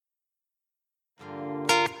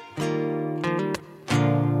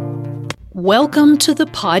Welcome to the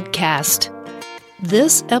podcast.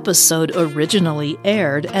 This episode originally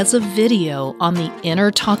aired as a video on the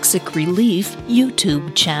Inner Toxic Relief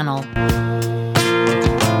YouTube channel.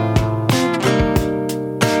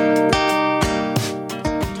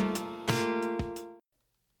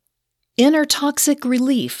 Inner Toxic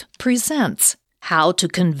Relief presents How to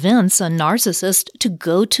Convince a Narcissist to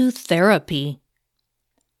Go to Therapy.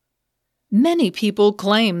 Many people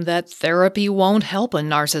claim that therapy won't help a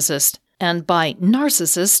narcissist. And by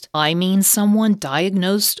narcissist, I mean someone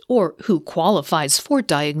diagnosed or who qualifies for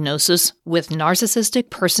diagnosis with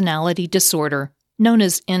narcissistic personality disorder, known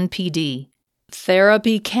as NPD.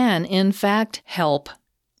 Therapy can, in fact, help.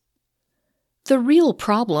 The real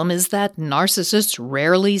problem is that narcissists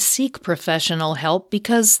rarely seek professional help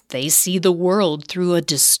because they see the world through a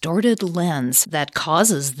distorted lens that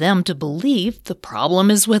causes them to believe the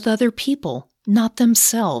problem is with other people, not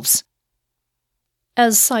themselves.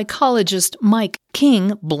 As psychologist Mike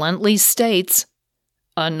King bluntly states,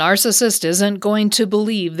 a narcissist isn't going to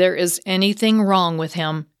believe there is anything wrong with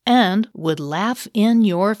him and would laugh in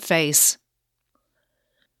your face.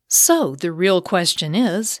 So the real question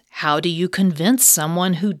is, how do you convince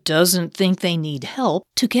someone who doesn't think they need help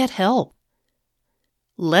to get help?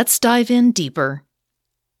 Let's dive in deeper.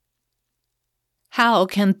 How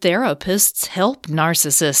can therapists help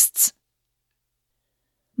narcissists?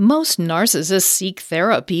 Most narcissists seek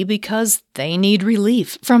therapy because they need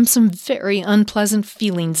relief from some very unpleasant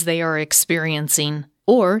feelings they are experiencing,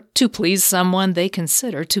 or to please someone they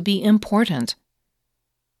consider to be important.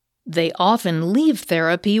 They often leave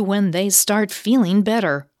therapy when they start feeling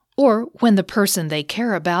better, or when the person they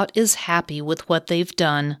care about is happy with what they've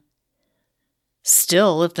done.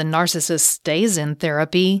 Still, if the narcissist stays in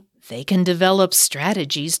therapy, they can develop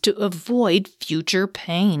strategies to avoid future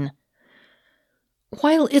pain.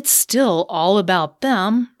 While it's still all about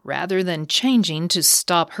them, rather than changing to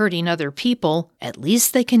stop hurting other people, at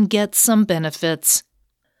least they can get some benefits.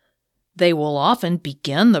 They will often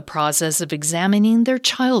begin the process of examining their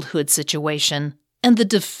childhood situation and the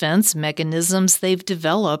defense mechanisms they've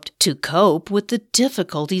developed to cope with the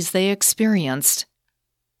difficulties they experienced.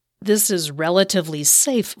 This is relatively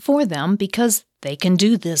safe for them because they can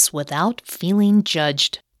do this without feeling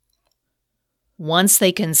judged. Once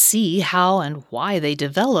they can see how and why they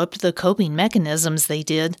developed the coping mechanisms they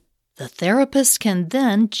did, the therapist can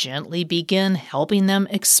then gently begin helping them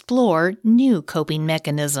explore new coping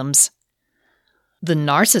mechanisms. The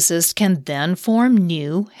narcissist can then form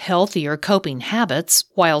new, healthier coping habits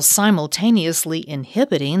while simultaneously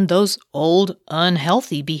inhibiting those old,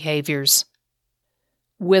 unhealthy behaviors.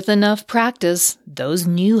 With enough practice, those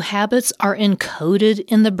new habits are encoded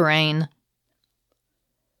in the brain.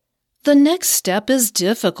 The next step is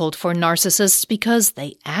difficult for narcissists because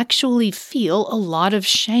they actually feel a lot of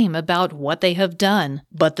shame about what they have done,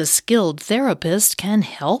 but the skilled therapist can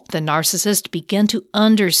help the narcissist begin to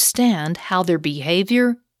understand how their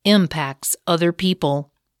behavior impacts other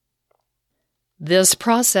people. This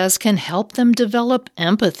process can help them develop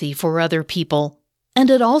empathy for other people, and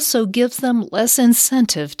it also gives them less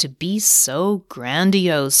incentive to be so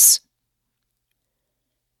grandiose.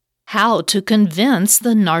 How to convince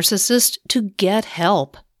the narcissist to get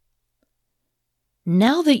help.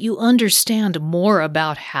 Now that you understand more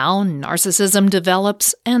about how narcissism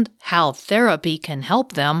develops and how therapy can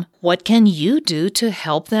help them, what can you do to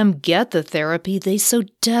help them get the therapy they so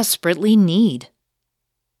desperately need?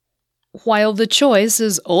 While the choice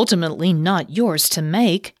is ultimately not yours to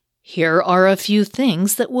make, here are a few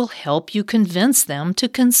things that will help you convince them to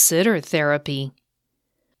consider therapy.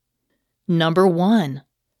 Number 1.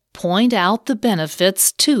 Point out the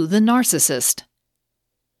benefits to the narcissist.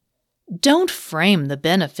 Don't frame the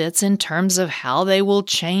benefits in terms of how they will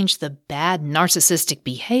change the bad narcissistic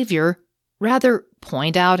behavior. Rather,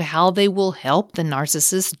 point out how they will help the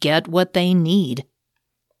narcissist get what they need.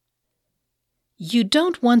 You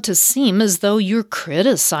don't want to seem as though you're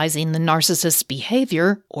criticizing the narcissist's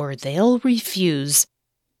behavior, or they'll refuse.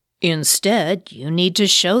 Instead, you need to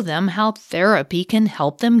show them how therapy can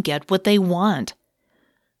help them get what they want.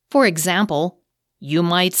 For example, you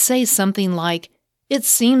might say something like, "It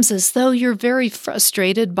seems as though you're very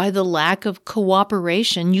frustrated by the lack of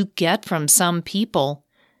cooperation you get from some people.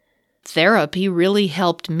 Therapy really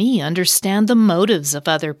helped me understand the motives of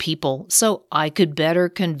other people so I could better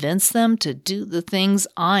convince them to do the things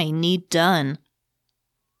I need done."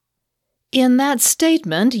 In that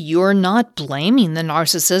statement, you're not blaming the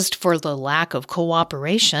narcissist for the lack of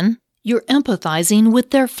cooperation. You're empathizing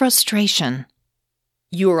with their frustration.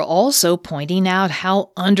 You're also pointing out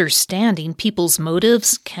how understanding people's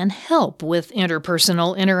motives can help with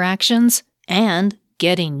interpersonal interactions and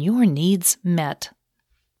getting your needs met.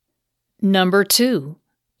 Number 2,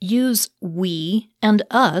 use we and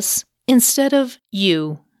us instead of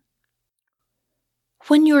you.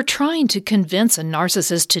 When you're trying to convince a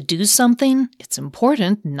narcissist to do something, it's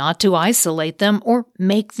important not to isolate them or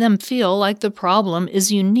make them feel like the problem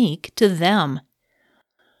is unique to them.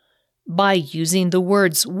 By using the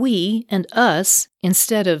words we and us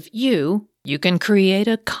instead of you can create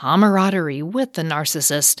a camaraderie with the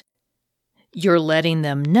narcissist. You're letting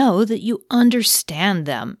them know that you understand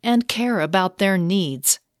them and care about their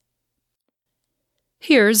needs.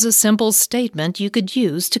 Here's a simple statement you could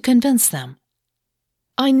use to convince them.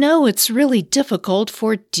 I know it's really difficult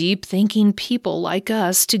for deep-thinking people like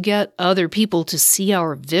us to get other people to see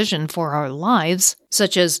our vision for our lives,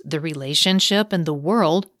 such as the relationship and the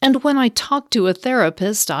world, and when I talked to a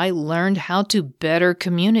therapist, I learned how to better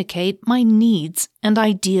communicate my needs and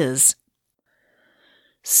ideas.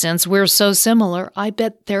 Since we're so similar, I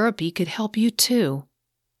bet therapy could help you too.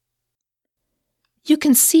 You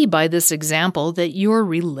can see by this example that you're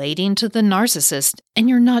relating to the narcissist and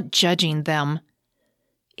you're not judging them.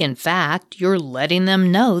 In fact, you're letting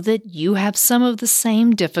them know that you have some of the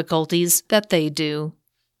same difficulties that they do.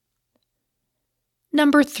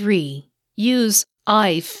 Number 3, use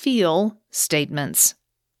I feel statements.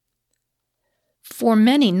 For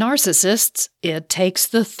many narcissists, it takes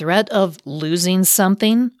the threat of losing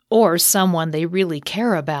something or someone they really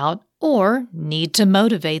care about or need to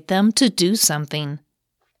motivate them to do something.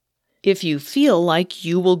 If you feel like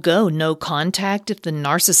you will go no contact if the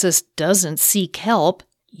narcissist doesn't seek help,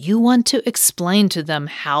 you want to explain to them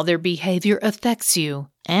how their behavior affects you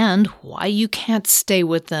and why you can't stay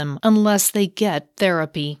with them unless they get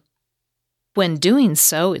therapy. When doing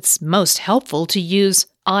so, it's most helpful to use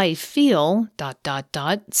I feel ...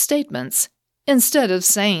 statements instead of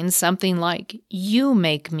saying something like you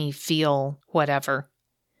make me feel whatever.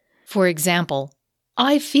 For example,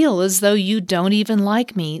 I feel as though you don't even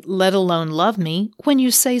like me, let alone love me, when you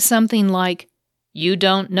say something like, you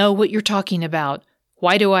don't know what you're talking about.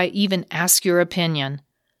 Why do I even ask your opinion?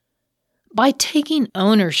 By taking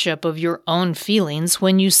ownership of your own feelings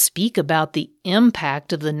when you speak about the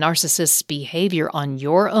impact of the narcissist's behavior on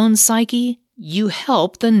your own psyche, you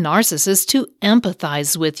help the narcissist to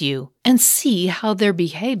empathize with you and see how their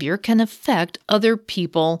behavior can affect other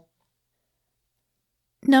people.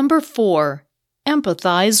 Number 4,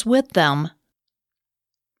 empathize with them.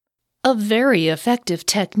 A very effective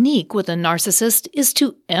technique with a narcissist is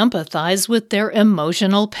to empathize with their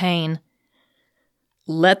emotional pain.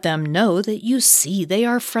 Let them know that you see they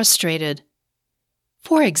are frustrated.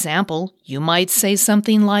 For example, you might say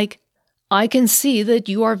something like, I can see that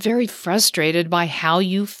you are very frustrated by how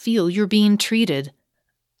you feel you're being treated.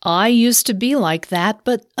 I used to be like that,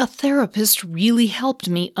 but a therapist really helped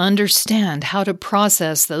me understand how to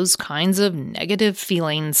process those kinds of negative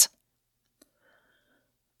feelings.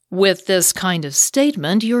 With this kind of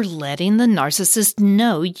statement, you're letting the narcissist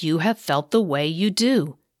know you have felt the way you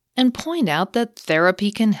do, and point out that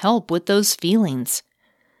therapy can help with those feelings.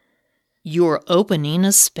 You're opening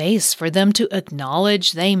a space for them to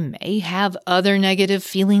acknowledge they may have other negative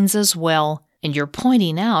feelings as well, and you're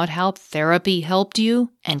pointing out how therapy helped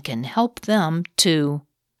you and can help them too.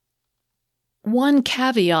 One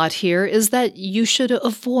caveat here is that you should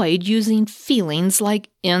avoid using feelings like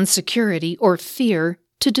insecurity or fear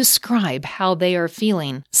to describe how they are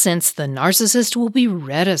feeling, since the narcissist will be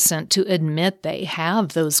reticent to admit they have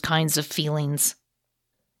those kinds of feelings.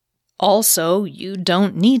 Also, you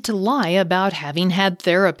don't need to lie about having had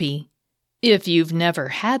therapy. If you've never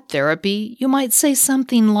had therapy, you might say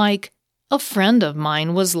something like, a friend of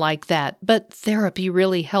mine was like that, but therapy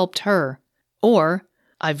really helped her. Or,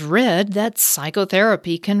 I've read that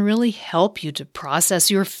psychotherapy can really help you to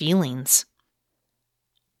process your feelings.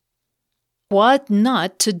 What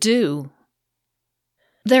not to do.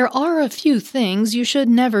 There are a few things you should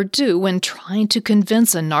never do when trying to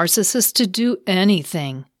convince a narcissist to do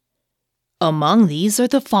anything. Among these are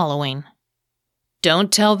the following.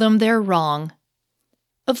 Don't tell them they're wrong.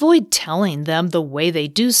 Avoid telling them the way they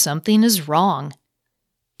do something is wrong.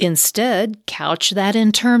 Instead, couch that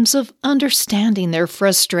in terms of understanding their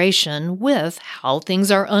frustration with how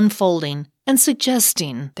things are unfolding and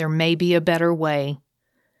suggesting there may be a better way.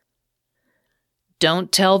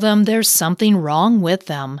 Don't tell them there's something wrong with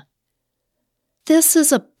them. This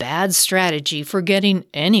is a bad strategy for getting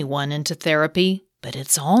anyone into therapy, but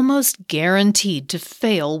it's almost guaranteed to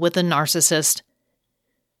fail with a narcissist.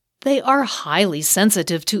 They are highly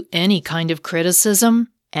sensitive to any kind of criticism,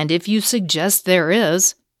 and if you suggest there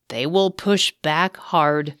is, they will push back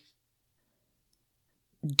hard.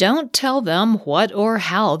 Don't tell them what or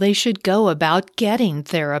how they should go about getting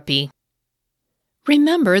therapy.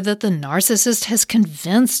 Remember that the narcissist has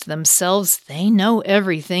convinced themselves they know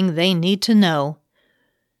everything they need to know.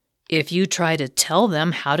 If you try to tell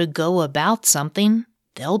them how to go about something,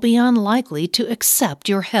 they'll be unlikely to accept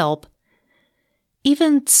your help.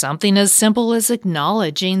 Even something as simple as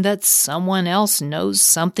acknowledging that someone else knows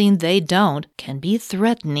something they don't can be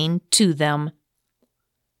threatening to them.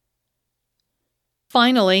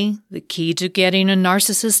 Finally, the key to getting a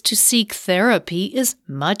narcissist to seek therapy is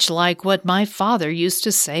much like what my father used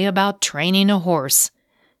to say about training a horse.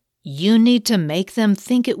 You need to make them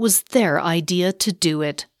think it was their idea to do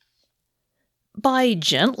it. By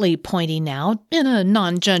gently pointing out, in a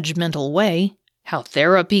non-judgmental way, how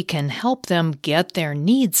therapy can help them get their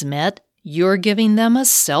needs met, you're giving them a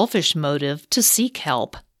selfish motive to seek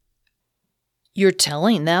help. You're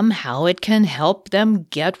telling them how it can help them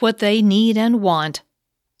get what they need and want.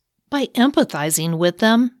 By empathizing with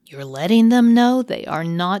them, you're letting them know they are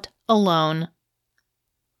not alone.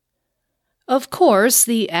 Of course,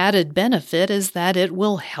 the added benefit is that it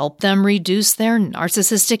will help them reduce their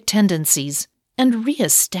narcissistic tendencies and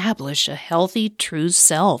reestablish a healthy, true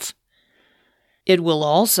self. It will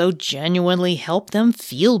also genuinely help them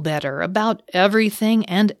feel better about everything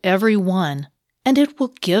and everyone, and it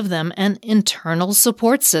will give them an internal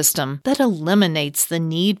support system that eliminates the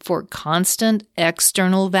need for constant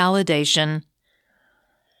external validation.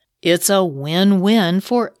 It's a win-win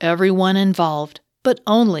for everyone involved, but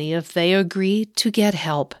only if they agree to get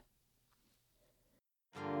help.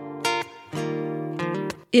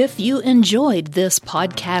 If you enjoyed this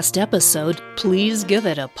podcast episode, please give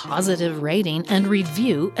it a positive rating and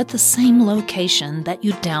review at the same location that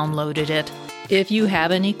you downloaded it. If you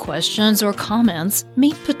have any questions or comments,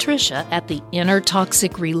 meet Patricia at the Inner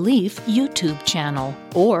Toxic Relief YouTube channel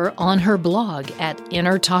or on her blog at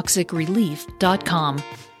innertoxicrelief.com.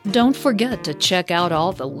 Don't forget to check out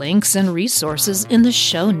all the links and resources in the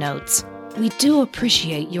show notes. We do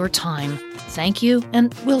appreciate your time. Thank you,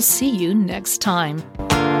 and we'll see you next time.